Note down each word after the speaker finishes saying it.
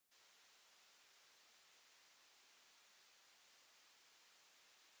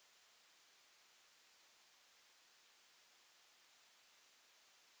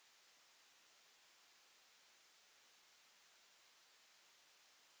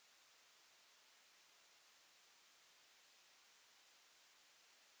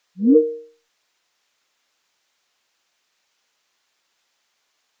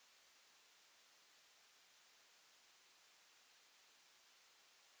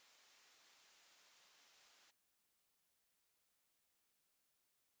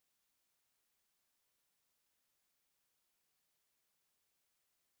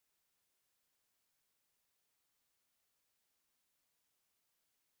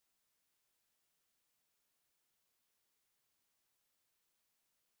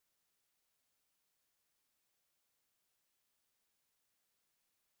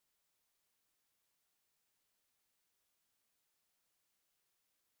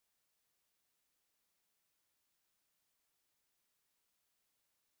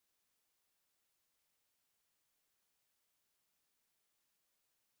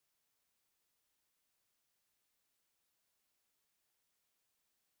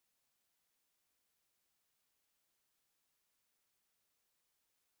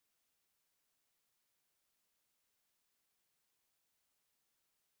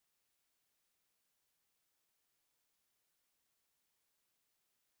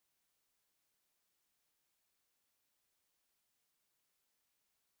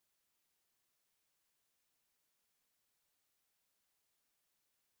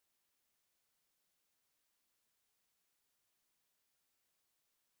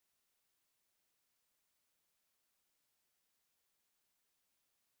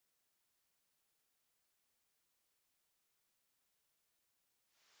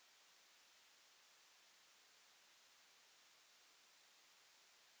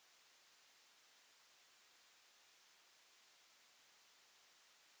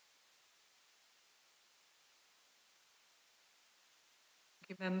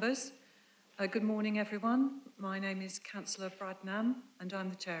Members. Good morning, everyone. My name is Councillor Bradnam, and I'm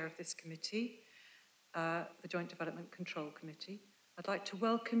the chair of this committee, the Joint Development Control Committee. I'd like to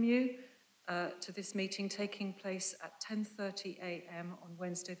welcome you to this meeting taking place at 10:30 a.m. on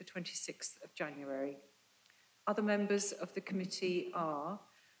Wednesday, the 26th of January. Other members of the committee are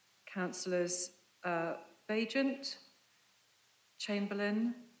Councillors Bagent,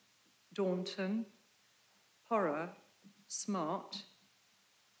 Chamberlain, Daunton, Porrer, Smart,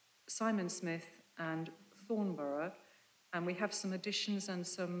 Simon Smith and Thornborough, and we have some additions and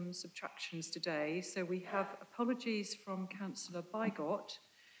some subtractions today. So we have apologies from Councillor Bygott,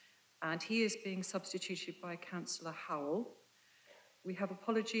 and he is being substituted by Councillor Howell. We have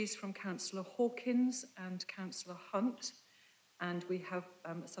apologies from Councillor Hawkins and Councillor Hunt, and we have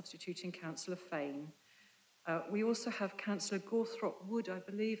substituting Councillor Fain. We also have Councillor Gawthrope Wood, I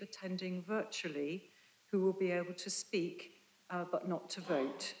believe, attending virtually, who will be able to speak, but not to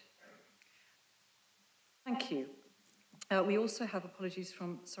vote. Thank you. We also have apologies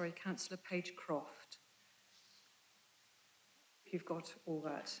from, Councillor Page Croft. If you've got all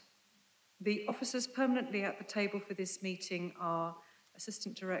that. The officers permanently at the table for this meeting are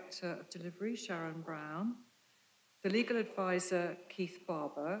Assistant Director of Delivery, Sharon Brown, the Legal Advisor, Keith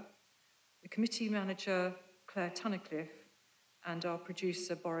Barber, the Committee Manager, Claire Tunnicliffe, and our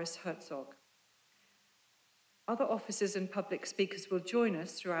producer, Boris Herzog. Other officers and public speakers will join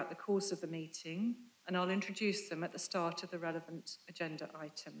us throughout the course of the meeting, and I'll introduce them at the start of the relevant agenda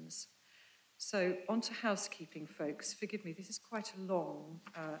items. So, on to housekeeping, folks. Forgive me, this is quite a long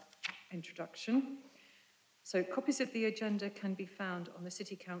introduction. So, copies of the agenda can be found on the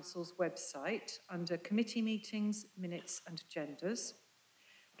City Council's website under Committee Meetings, Minutes and Agendas.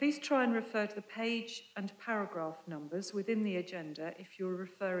 Please try and refer to the page and paragraph numbers within the agenda if you're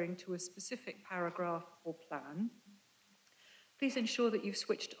referring to a specific paragraph or plan. Please ensure that you've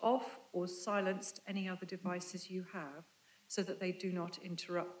switched off or silenced any other devices you have so that they do not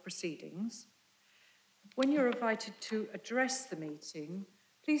interrupt proceedings. When you're invited to address the meeting,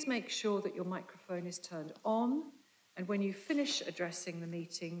 please make sure that your microphone is turned on, and when you finish addressing the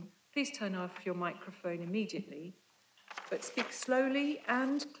meeting, please turn off your microphone immediately, but speak slowly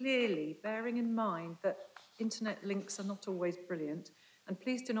and clearly, bearing in mind that internet links are not always brilliant, and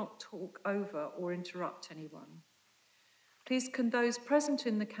please do not talk over or interrupt anyone. Please can those present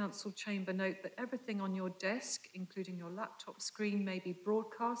in the council chamber note that everything on your desk, including your laptop screen, may be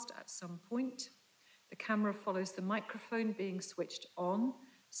broadcast at some point. The camera follows the microphone being switched on,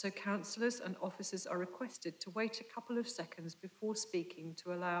 so councillors and officers are requested to wait a couple of seconds before speaking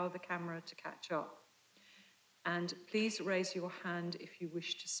to allow the camera to catch up. And please raise your hand if you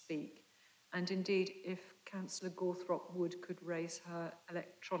wish to speak. And indeed, if Councillor Gawthrope Wood could raise her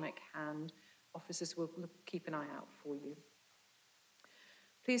electronic hand, officers will keep an eye out for you.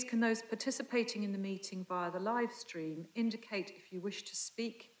 Please can those participating in the meeting via the live stream indicate if you wish to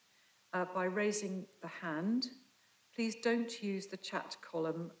speak by raising the hand. Please don't use the chat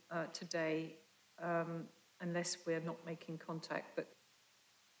column today unless we're not making contact, but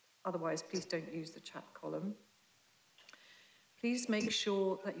otherwise please don't use the chat column. Please make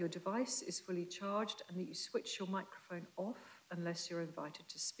sure that your device is fully charged and that you switch your microphone off unless you're invited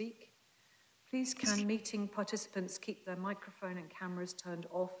to speak. Please can meeting participants keep their microphone and cameras turned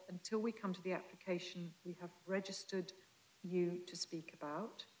off until we come to the application we have registered you to speak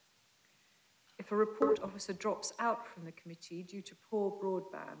about. If a report officer drops out from the committee due to poor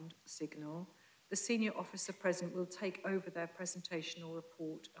broadband signal, the senior officer present will take over their presentation or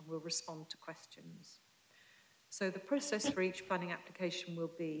report and will respond to questions. So the process for each planning application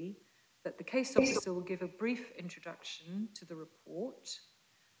will be that the case officer will give a brief introduction to the report.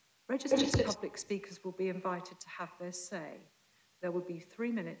 Registered public speakers will be invited to have their say. There will be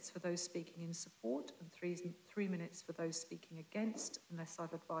 3 minutes for those speaking in support and three minutes for those speaking against, unless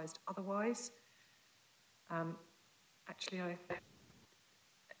I've advised otherwise.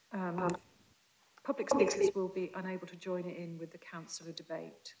 Public speakers will be unable to join in with the councillor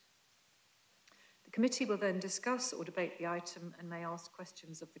debate. The committee will then discuss or debate the item and may ask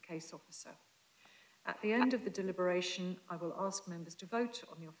questions of the case officer. At the end of the deliberation, I will ask members to vote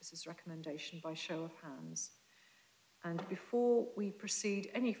on the officer's recommendation by show of hands. And before we proceed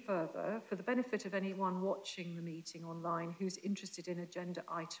any further, for the benefit of anyone watching the meeting online who's interested in agenda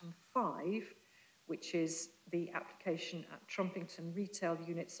item 5, which is the application at Trumpington Retail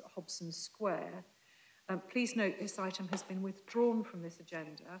Units at Hobson Square, please note this item has been withdrawn from this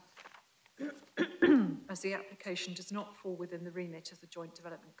agenda as the application does not fall within the remit of the Joint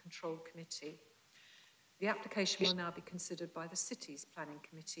Development Control Committee. The application will now be considered by the City's Planning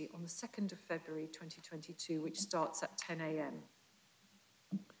Committee on the 2nd of February 2022, which starts at 10 a.m.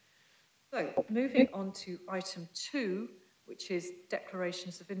 So, moving on to item 2, which is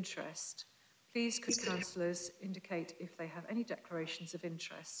declarations of interest. Please could councillors indicate if they have any declarations of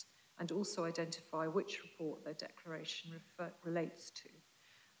interest and also identify which report their declaration relates to.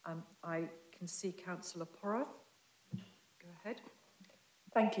 I can see Councillor Porrow. Go ahead.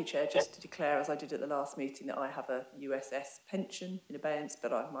 Thank you, Chair. Just to declare, as I did at the last meeting, that I have a USS pension in abeyance,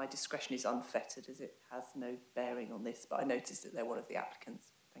 but my discretion is unfettered as it has no bearing on this, but I noticed that they're one of the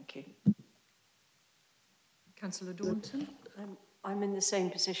applicants. Thank you. Councillor Daunton. I'm in the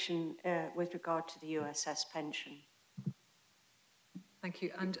same position with regard to the USS pension. Thank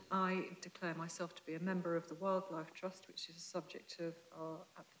you. And I declare myself to be a member of the Wildlife Trust, which is a subject of our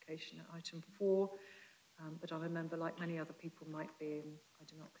application at item 4. But I'm a member, like many other people might be, and I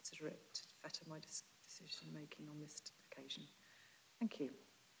do not consider it to fetter my decision making on this occasion. Thank you.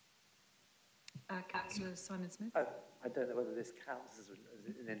 Councillor Simon-Smith. I don't know whether this counts as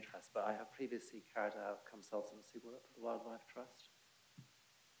an interest, but I have previously carried out consultancy work for the Wildlife Trust.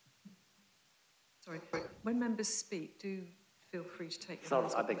 Sorry, when members speak, do feel free to take your Sorry,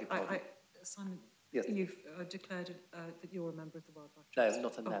 hands I up. beg your pardon. Simon, yes. You've declared that you're a member of the Wildlife Trust. No,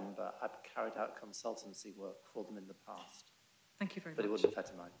 not a member. I've carried out consultancy work for them in the past. Thank you very much. But it wouldn't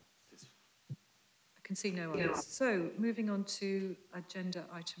affect my decision. I can see no others. So, moving on to agenda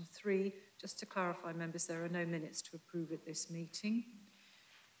item 3, just to clarify, members, there are no minutes to approve at this meeting.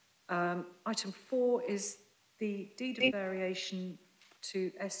 Item 4 is the deed of variation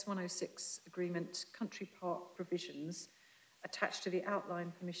to S106 agreement country park provisions attached to the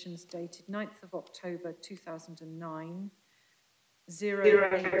outline permissions dated 9th of October 2009,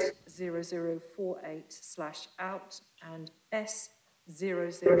 080048/out and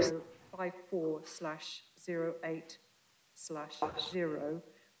S0054/08/0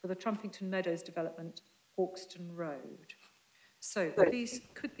 for the Trumpington Meadows development, Hawkston Road. So, please,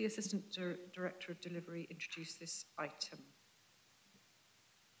 could the Assistant Director of Delivery introduce this item?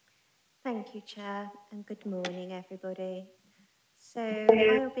 Thank you, Chair, and good morning, everybody. So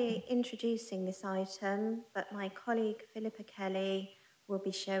I'll be introducing this item, but my colleague Philippa Kelly will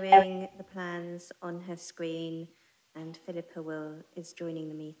be showing the plans on her screen, and Philippa is joining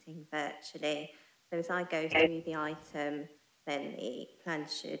the meeting virtually. So as I go through the item, then the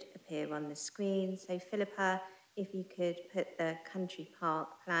plans should appear on the screen. So Philippa, if you could put the country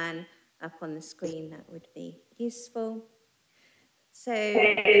park plan up on the screen, that would be useful. So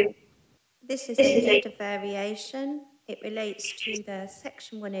this is a deed of variation. It relates to the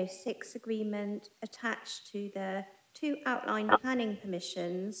Section 106 agreement attached to the 2 outline planning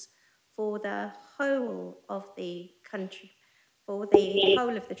permissions for the whole of the country, for the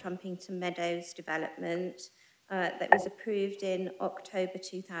whole of the Trumpington Meadows development that was approved in October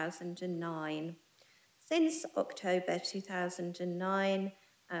 2009. Since October 2009,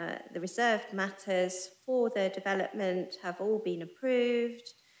 the reserved matters for the development have all been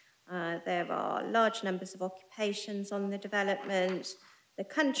approved. There are large numbers of occupations on the development. The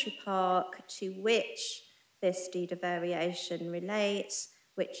country park to which this deed of variation relates,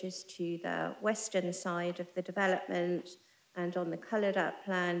 which is to the western side of the development, and on the coloured up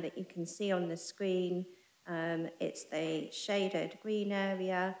plan that you can see on the screen, it's the shaded green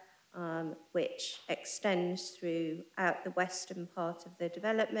area which extends throughout the western part of the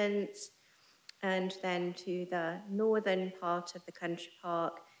development, and then to the northern part of the country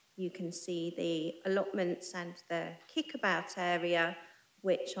park you can see the allotments and the kickabout area,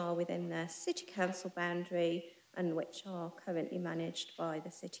 which are within the City Council boundary and which are currently managed by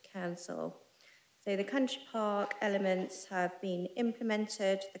the City Council. So the country park elements have been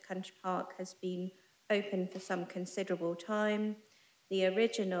implemented. The country park has been open for some considerable time. The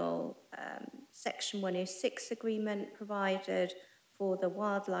original Section 106 agreement provided for the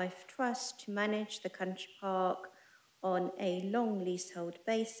Wildlife Trust to manage the country park on a long leasehold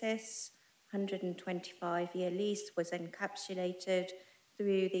basis. 125-year lease was encapsulated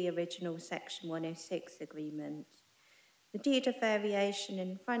through the original Section 106 agreement. The deed of variation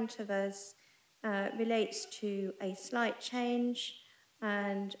in front of us relates to a slight change,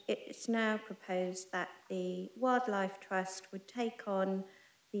 and it's now proposed that the Wildlife Trust would take on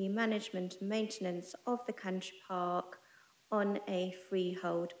the management and maintenance of the country park on a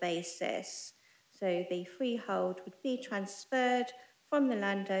freehold basis. So the freehold would be transferred from the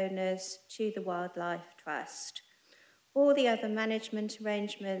landowners to the Wildlife Trust. All the other management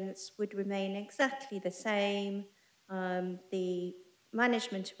arrangements would remain exactly the same. The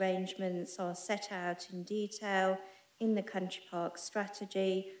management arrangements are set out in detail in the country park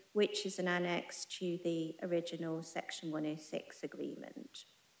strategy, which is an annex to the original Section 106 agreement.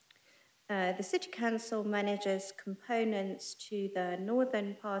 The City Council manages components to the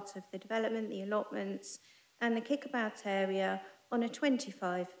northern part of the development, the allotments, and the kickabout area on a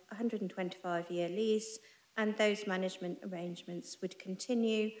 125-year lease, and those management arrangements would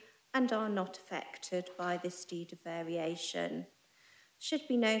continue and are not affected by this deed of variation. Should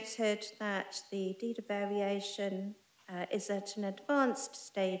be noted that the deed of variation is at an advanced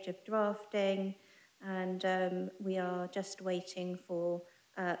stage of drafting, and we are just waiting for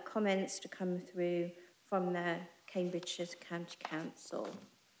comments to come through from the Cambridgeshire County Council.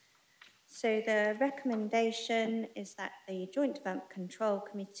 So the recommendation is that the Joint Development Control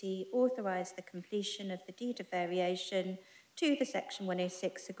Committee authorise the completion of the deed of variation to the Section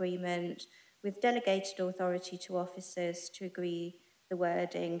 106 agreement with delegated authority to officers to agree the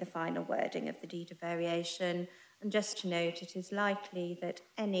wording, the final wording of the deed of variation. And just to note, it is likely that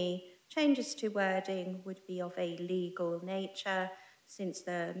any changes to wording would be of a legal nature, since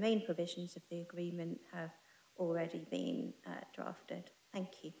the main provisions of the agreement have already been drafted.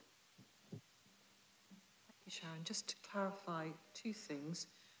 Thank you. Thank you, Sharon. Just to clarify two things.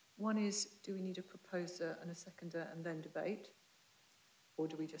 One is, do we need a proposer and a seconder and then debate? Or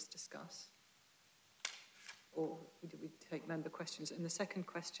do we just discuss? Or do we take member questions? And the second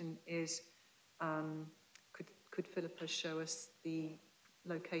question is, could Philippa show us the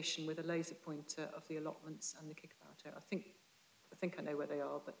location with a laser pointer of the allotments and the kickabout area? I think I know where they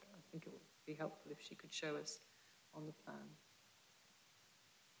are, but I think it would be helpful if she could show us on the plan.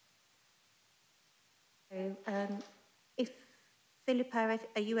 So, if Philippa,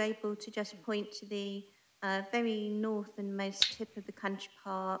 are you able to just point to the very northernmost tip of the country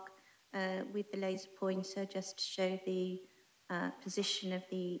park with the laser pointer, just to show the position of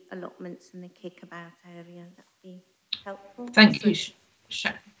the allotments and the kickabout area? That would be helpful. Thank you,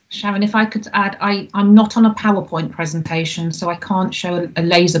 Sharon. If I could add, I'm not on a PowerPoint presentation, so I can't show a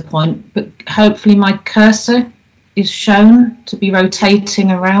laser point, but hopefully my cursor is shown to be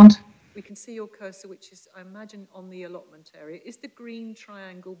rotating around. We can see your cursor, which is, I imagine, on the allotment area. Is the green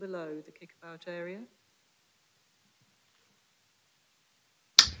triangle below the kickabout area?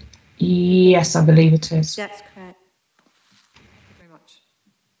 Yes, I believe it is. That's correct. Thank you very much.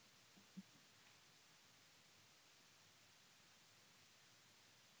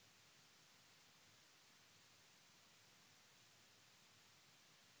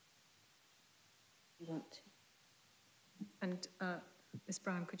 You want to? And Ms.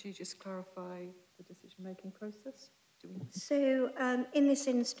 Brown, could you just clarify the decision-making process? So in this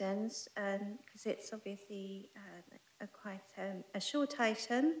instance, because it's obviously quite a short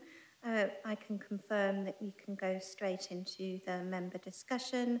item, I can confirm that we can go straight into the member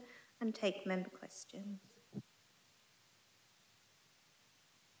discussion and take member questions.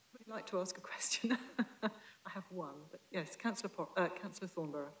 Would you like to ask a question? I have one, but yes, Councillor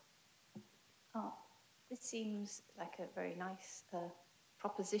Thornborough. Oh, this seems like a very nice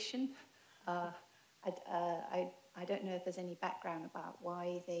proposition. I don't know if there's any background about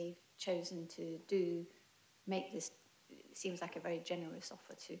why they've chosen to make this. It seems like a very generous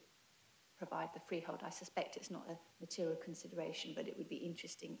offer to provide the freehold. I suspect it's not a material consideration, but it would be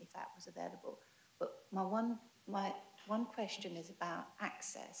interesting if that was available. But my one question is about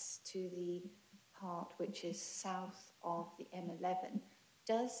access to the part which is south of the M11.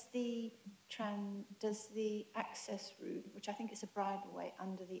 Does the access route, which I think is a bridleway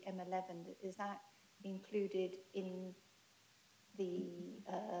under the M11, is that included in the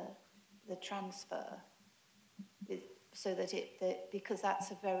transfer, so that because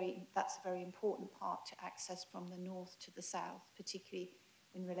that's a very important part to access from the north to the south, particularly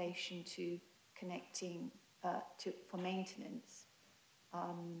in relation to connecting for maintenance,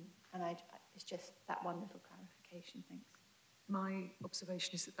 and it's just that one little clarification. Thanks. My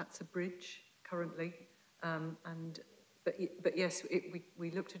observation is that that's a bridge currently, but yes,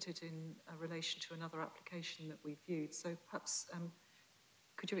 we looked at it in relation to another application that we viewed. So perhaps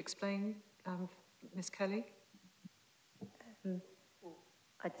could you explain, Ms. Kelly?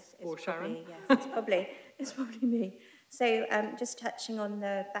 Or Sharon? Yes, it's probably me. So just touching on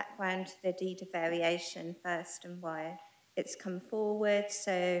the background to the deed of variation first and why it's come forward.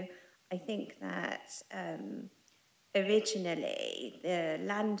 So I think that originally the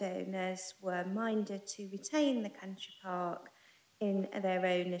landowners were minded to retain the country park in their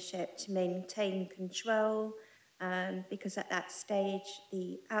ownership to maintain control, because at that stage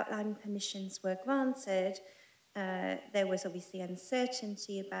the outline permissions were granted. There was obviously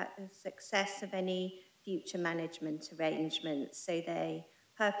uncertainty about the success of any future management arrangements, so they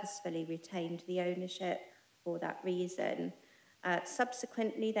purposefully retained the ownership for that reason.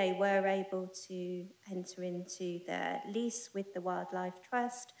 Subsequently, they were able to enter into their lease with the Wildlife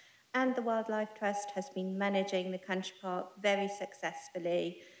Trust, and the Wildlife Trust has been managing the country park very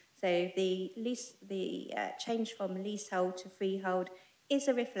successfully. So the change from leasehold to freehold is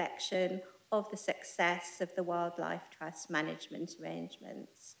a reflection of the success of the Wildlife Trust management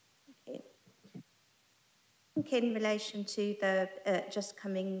arrangements. Okay. In relation to the, just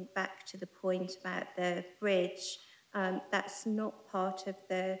coming back to the point about the bridge, that's not part of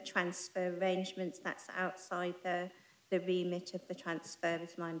the transfer arrangements, that's outside the remit of the transfer,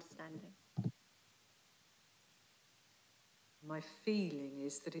 is my understanding. My feeling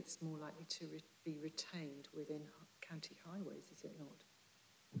is that it's more likely to be retained within county highways, is it not?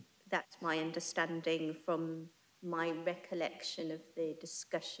 That's my understanding from my recollection of the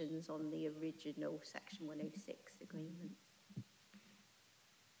discussions on the original Section 106 agreement.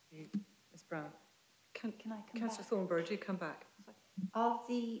 Ms Brown. Can I come Councillor back? Thornborough, do come back. Are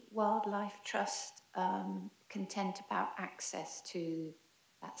the Wildlife Trust content about access to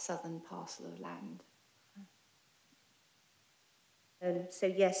that southern parcel of land? So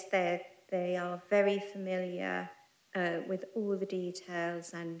yes, they are very familiar with all the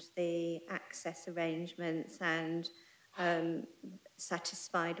details and the access arrangements, and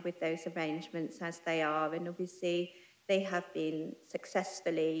satisfied with those arrangements as they are. And obviously they have been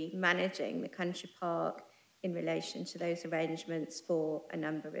successfully managing the country park in relation to those arrangements for a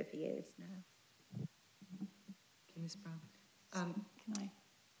number of years now. Okay, Ms Brown. Can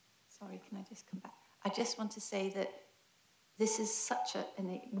I just come back? I just want to say that this is such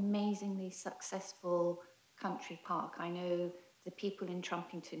an amazingly successful country park. I know the people in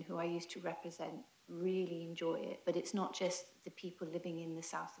Trumpington, who I used to represent, really enjoy it, but it's not just the people living in the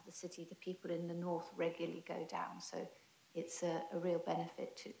south of the city, the people in the north regularly go down, so it's a real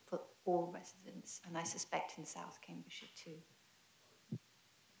benefit for all residents, and I suspect in South Cambridgeshire too.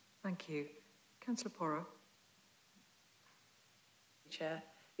 Thank you. Councillor Porrow. Chair.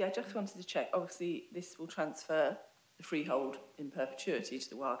 Yeah, I just wanted to check, obviously this will transfer the freehold in perpetuity to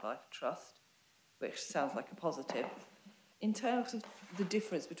the Wildlife Trust, which sounds like a positive. In terms of the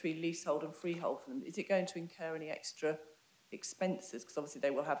difference between leasehold and freehold for them, is it going to incur any extra expenses? Because obviously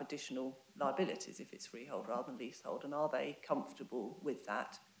they will have additional liabilities if it's freehold rather than leasehold, and are they comfortable with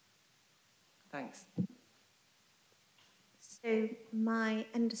that? Thanks. So my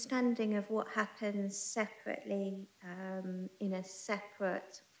understanding of what happens separately in a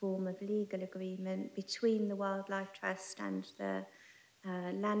separate form of legal agreement between the Wildlife Trust and the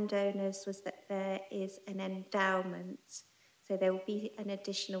landowners was that there is an endowment. So there will be an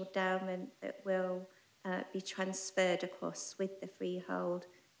additional endowment that will be transferred across with the freehold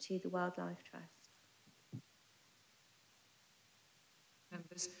to the Wildlife Trust.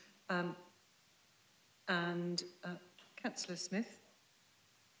 Members. Councillor Smith.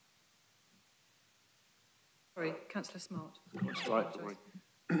 Sorry, Councillor Smart. That's right.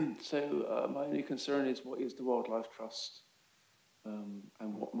 So my only concern is, what is the Wildlife Trust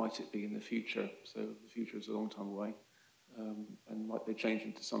and what might it be in the future? So the future is a long time away, and might they change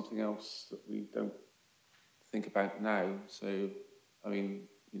into something else that we don't think about now? So, I mean,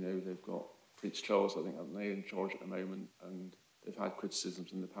 you know, they've got Prince Charles, I think, haven't they, in charge at the moment, and they've had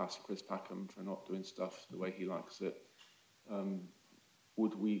criticisms in the past of Chris Packham for not doing stuff the way he likes it.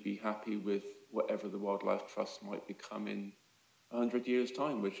 Would we be happy with whatever the Wildlife Trust might become in 100 years'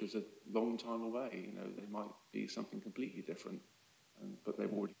 time, which is a long time away? You know, they might be something completely different, but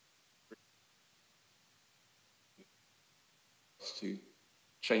they've already to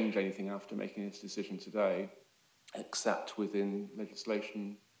change anything after making this decision today, except within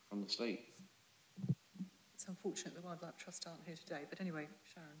legislation from the state. It's unfortunate the Wildlife Trust aren't here today, but anyway,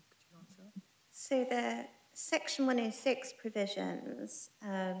 Sharon, could you answer that? So the Section 106 provisions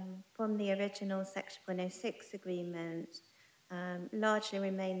from the original Section 106 agreement largely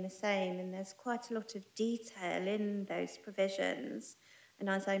remain the same, and there's quite a lot of detail in those provisions. And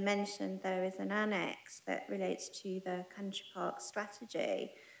as I mentioned, there is an annex that relates to the country park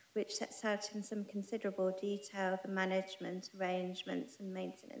strategy, which sets out in some considerable detail the management arrangements and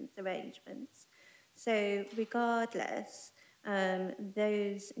maintenance arrangements. So regardless,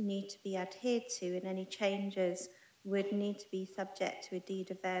 those need to be adhered to, and any changes would need to be subject to a deed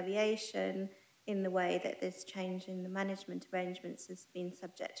of variation in the way that this change in the management arrangements has been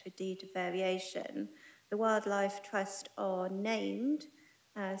subject to a deed of variation. The Wildlife Trust are named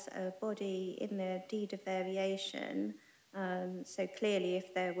as a body in the deed of variation, so clearly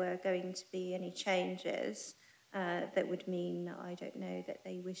if there were going to be any changes, that would mean, I don't know, that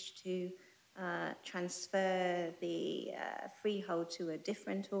they wish to transfer the freehold to a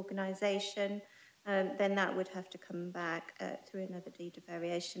different organisation, then that would have to come back through another deed of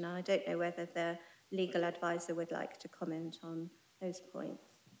variation. I don't know whether the legal advisor would like to comment on those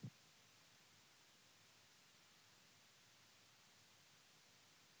points.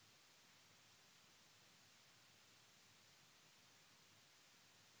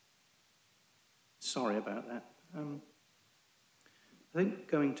 sorry about that. I think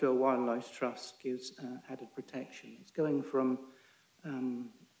going to a wildlife trust gives added protection. It's going from,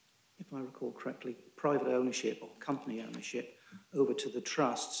 if I recall correctly, private ownership or company ownership over to the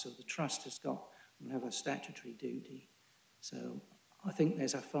trust. So the trust will have a statutory duty. So I think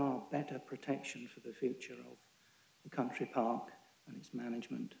there's a far better protection for the future of the country park and its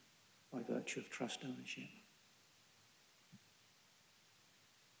management by virtue of trust ownership.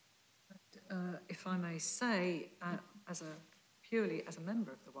 If I may say, purely as a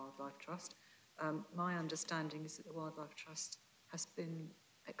member of the Wildlife Trust, my understanding is that the Wildlife Trust has been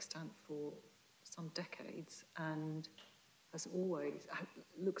extant for some decades and has always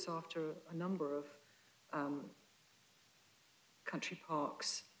looks after a number of country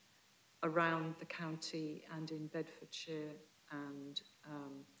parks around the county and in Bedfordshire and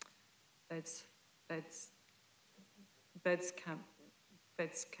Beds,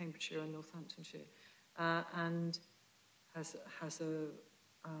 Cambridgeshire and Northamptonshire, and has a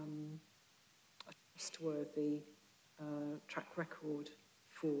trustworthy track record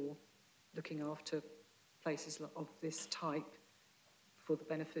for looking after places of this type for the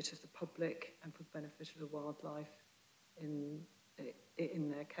benefit of the public and for the benefit of the wildlife in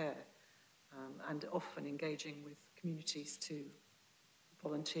their care, and often engaging with communities to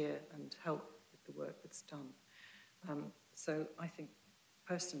volunteer and help with the work that's done. So I think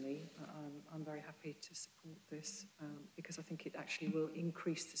personally, I'm very happy to support this because I think it actually will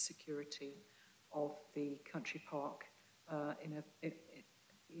increase the security of the country park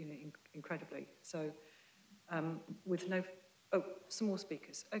incredibly. So with no, some more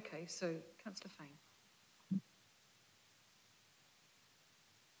speakers. Okay, so Councillor Fane.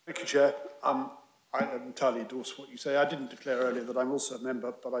 Thank you, Chair. I entirely endorse what you say. I didn't declare earlier that I'm also a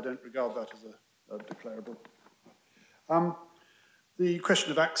member, but I don't regard that as a declarable. The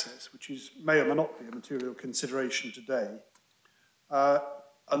question of access, which may or may not be a material consideration today,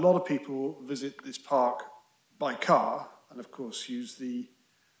 a lot of people visit this park by car and, of course, use the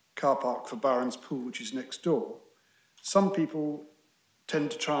car park for Barron's Pool, which is next door. Some people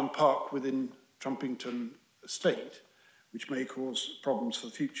tend to try and park within Trumpington Estate, which may cause problems for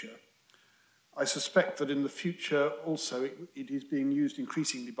the future. I suspect that in the future also it is being used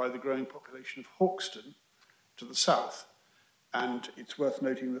increasingly by the growing population of Hawkston to the south. And it's worth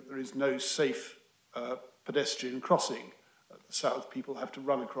noting that there is no safe pedestrian crossing at the south. People have to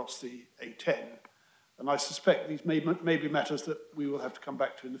run across the A10. And I suspect these may be matters that we will have to come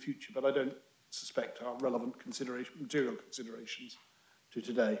back to in the future, but I don't suspect are relevant material considerations to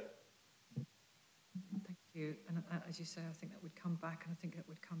today. Thank you. And as you say, I think that would come back, and I think that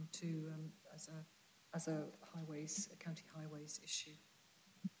would come to as a county highways issue.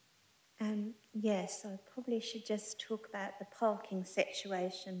 Yes, I probably should just talk about the parking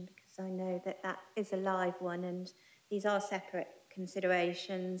situation because I know that that is a live one and these are separate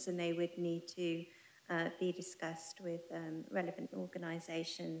considerations and they would need to be discussed with relevant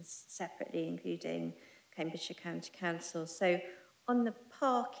organisations separately, including Cambridgeshire County Council. So on the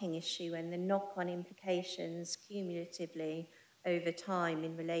parking issue and the knock-on implications cumulatively over time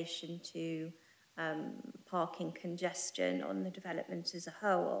in relation to parking congestion on the development as a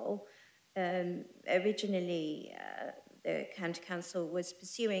whole, originally the County Council was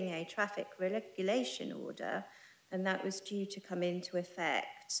pursuing a traffic regulation order and that was due to come into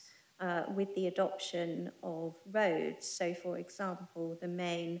effect with the adoption of roads. So for example, the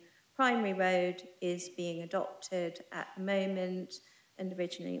main primary road is being adopted at the moment and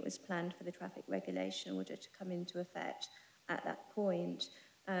originally it was planned for the traffic regulation order to come into effect at that point.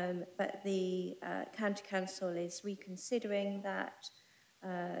 But the County Council is reconsidering that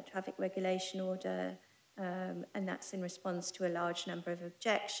traffic regulation order and that's in response to a large number of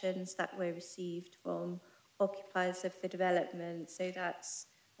objections that were received from occupiers of the development. So that's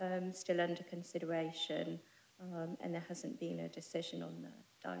still under consideration and there hasn't been a decision on the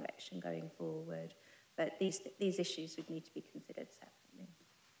direction going forward. But these issues would need to be considered separately.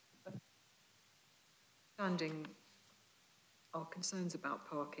 Understanding our concerns about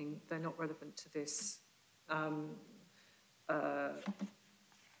parking, they're not relevant to this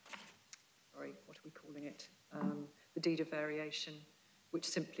sorry, what are we calling it? The deed of variation, which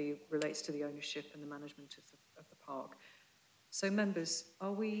simply relates to the ownership and the management of the park. So members,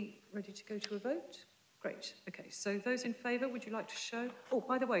 are we ready to go to a vote? Great, okay, so those in favour, would you like to show? Oh,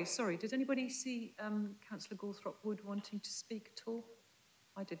 by the way, sorry, did anybody see Councillor Gawthorpe-Wood wanting to speak at all?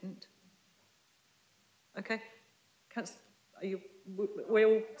 I didn't. Okay,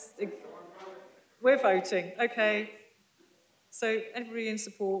 we're voting, okay. So everybody in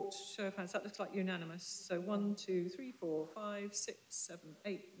support, show of hands, that looks like unanimous. So 1, 2, 3, 4, 5, 6, 7,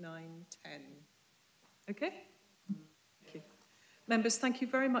 8, 9, 10. Okay? Thank you. Members, thank you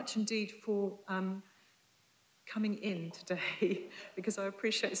very much indeed for coming in today, because I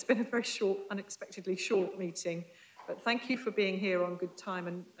appreciate it's been a very short, unexpectedly short meeting. But thank you for being here on good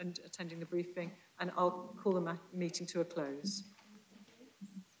time and attending the briefing, and I'll call the meeting to a close.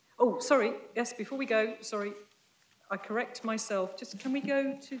 Oh, sorry, yes, before we go, sorry, I correct myself. Just can we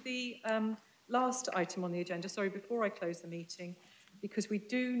go to the last item on the agenda, sorry, before I close the meeting, because we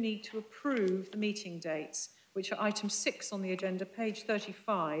do need to approve the meeting dates, which are item 6 on the agenda, page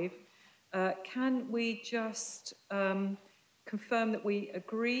 35. Can we just confirm that we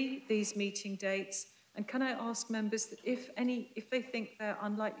agree these meeting dates? And can I ask members that if they think they're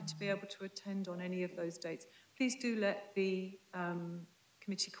unlikely to be able to attend on any of those dates, please do let the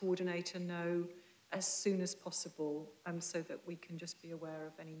committee coordinator know as soon as possible, so that we can just be aware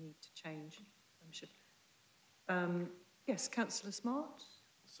of any need to change membership. Yes, Councillor Smart.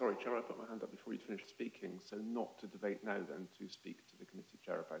 Sorry, Chair, I put my hand up before you'd finished speaking, so not to debate now then, to speak to the committee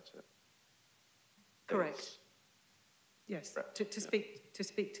chair about it. Correct. Yes, correct. To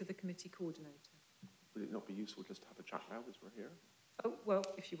speak to the committee coordinator. Would it not be useful just to have a chat now as we're here? Oh, well,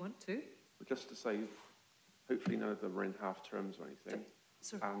 if you want to. But just to say, hopefully none of them are in half terms or anything.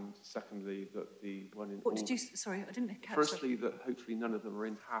 Sorry. And secondly, that the one in What did you, sorry, I didn't catch firstly, that hopefully none of them are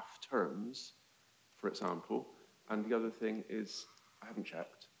in half terms, for example. And the other thing is, I haven't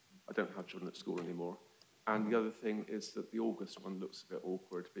checked. I don't have children at school anymore. And the other thing is that the August one looks a bit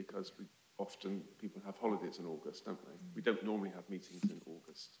awkward because often people have holidays in August, don't they? We don't normally have meetings in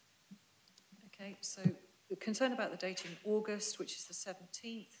August. Okay, so the concern about the date in August, which is the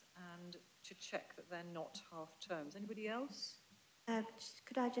 17th, and to check that they're not half terms. Anybody else?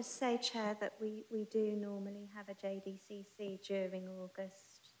 Could I just say, Chair, that we do normally have a JDCC during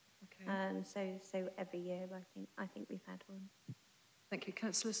August. Okay. So every year I think we've had one. Thank you,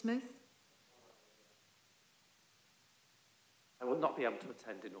 Councillor Smith. I will not be able to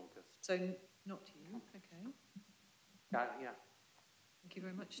attend in August. So not you. Okay. Yeah. Thank you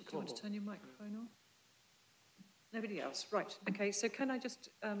very much. Do you want to turn your microphone on? Nobody else. Right. Okay. So can I just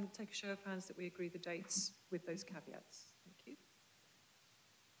take a show of hands that we agree the dates with those caveats? Thank you.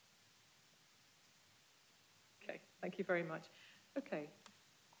 Okay. Thank you very much. Okay.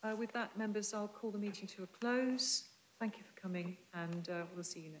 With that, members, I'll call the meeting to a close. Thank you for coming, and we'll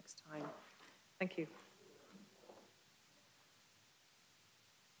see you next time. Thank you.